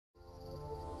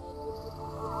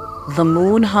The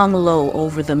moon hung low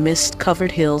over the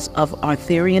mist-covered hills of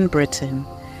Arthurian Britain,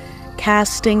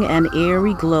 casting an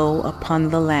eerie glow upon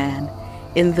the land.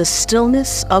 In the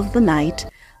stillness of the night,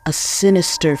 a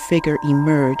sinister figure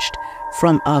emerged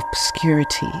from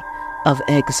obscurity of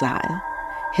exile.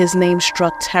 His name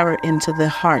struck terror into the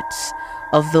hearts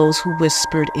of those who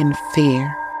whispered in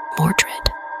fear.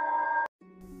 Mordred.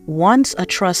 Once a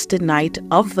trusted knight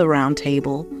of the Round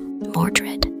Table,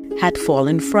 Mordred had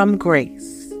fallen from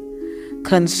grace,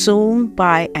 consumed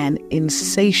by an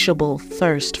insatiable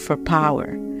thirst for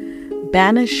power,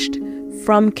 banished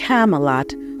from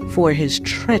Camelot for his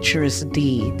treacherous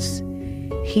deeds.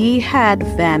 He had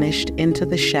vanished into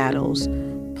the shadows,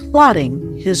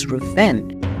 plotting his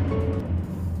revenge.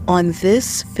 On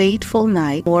this fateful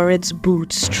night, Mordred's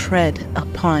boots tread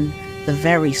upon the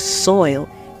very soil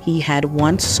he had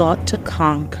once sought to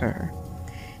conquer.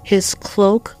 His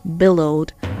cloak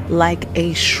billowed like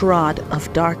a shroud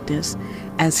of darkness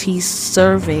as he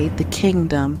surveyed the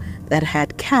kingdom that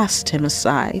had cast him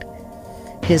aside.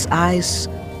 His eyes,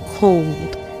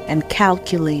 cold and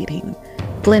calculating,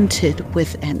 glinted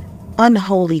with an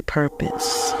unholy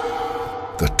purpose.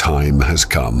 The time has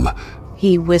come,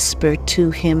 he whispered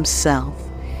to himself,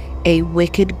 a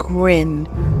wicked grin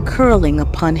curling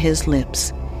upon his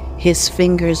lips. His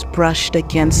fingers brushed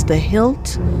against the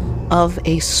hilt of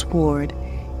a sword,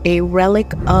 a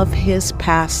relic of his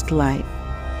past life.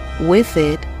 With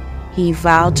it, he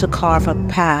vowed to carve a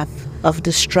path of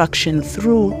destruction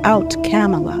throughout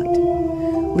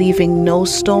Camelot, leaving no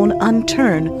stone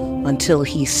unturned until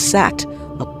he sat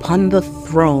upon the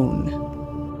throne.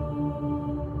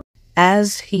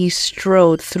 As he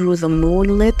strode through the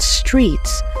moonlit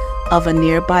streets of a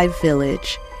nearby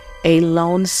village, a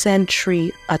lone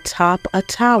sentry atop a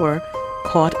tower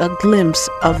caught a glimpse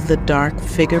of the dark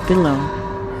figure below.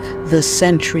 The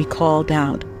sentry called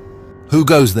out, "Who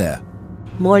goes there?"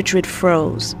 Mordred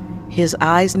froze, his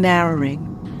eyes narrowing.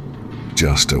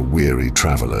 Just a weary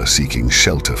traveler seeking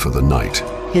shelter for the night.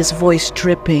 His voice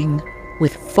dripping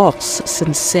with false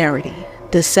sincerity.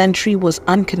 The sentry was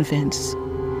unconvinced.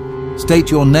 "State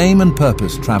your name and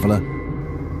purpose, traveler."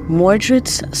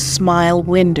 Mordred's smile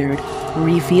windered,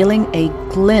 revealing a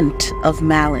glint of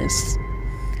malice.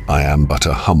 I am but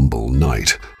a humble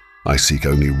knight. I seek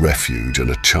only refuge and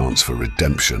a chance for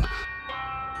redemption.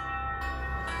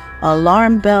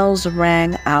 Alarm bells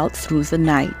rang out through the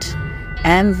night,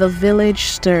 and the village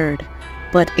stirred,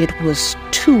 but it was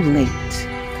too late.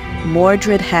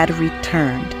 Mordred had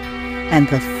returned, and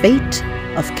the fate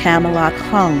of Camelot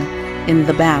hung in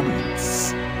the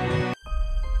balance.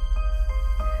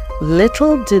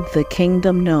 Little did the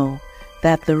kingdom know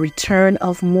that the return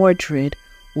of Mordred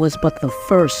was but the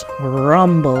first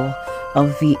rumble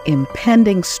of the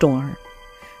impending storm.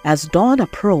 As dawn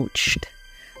approached,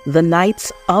 the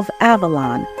Knights of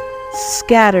Avalon,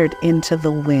 scattered into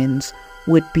the winds,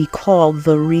 would be called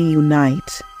the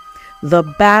reunite. The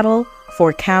battle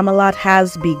for Camelot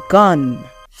has begun.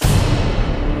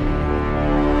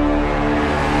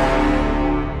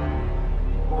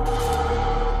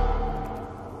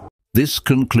 This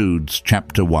concludes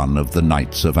Chapter 1 of the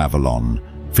Knights of Avalon,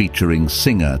 featuring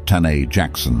singer Tanay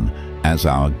Jackson as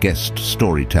our guest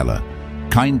storyteller.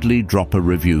 Kindly drop a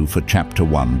review for Chapter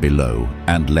 1 below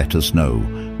and let us know.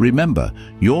 Remember,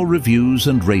 your reviews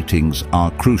and ratings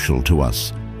are crucial to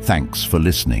us. Thanks for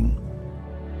listening.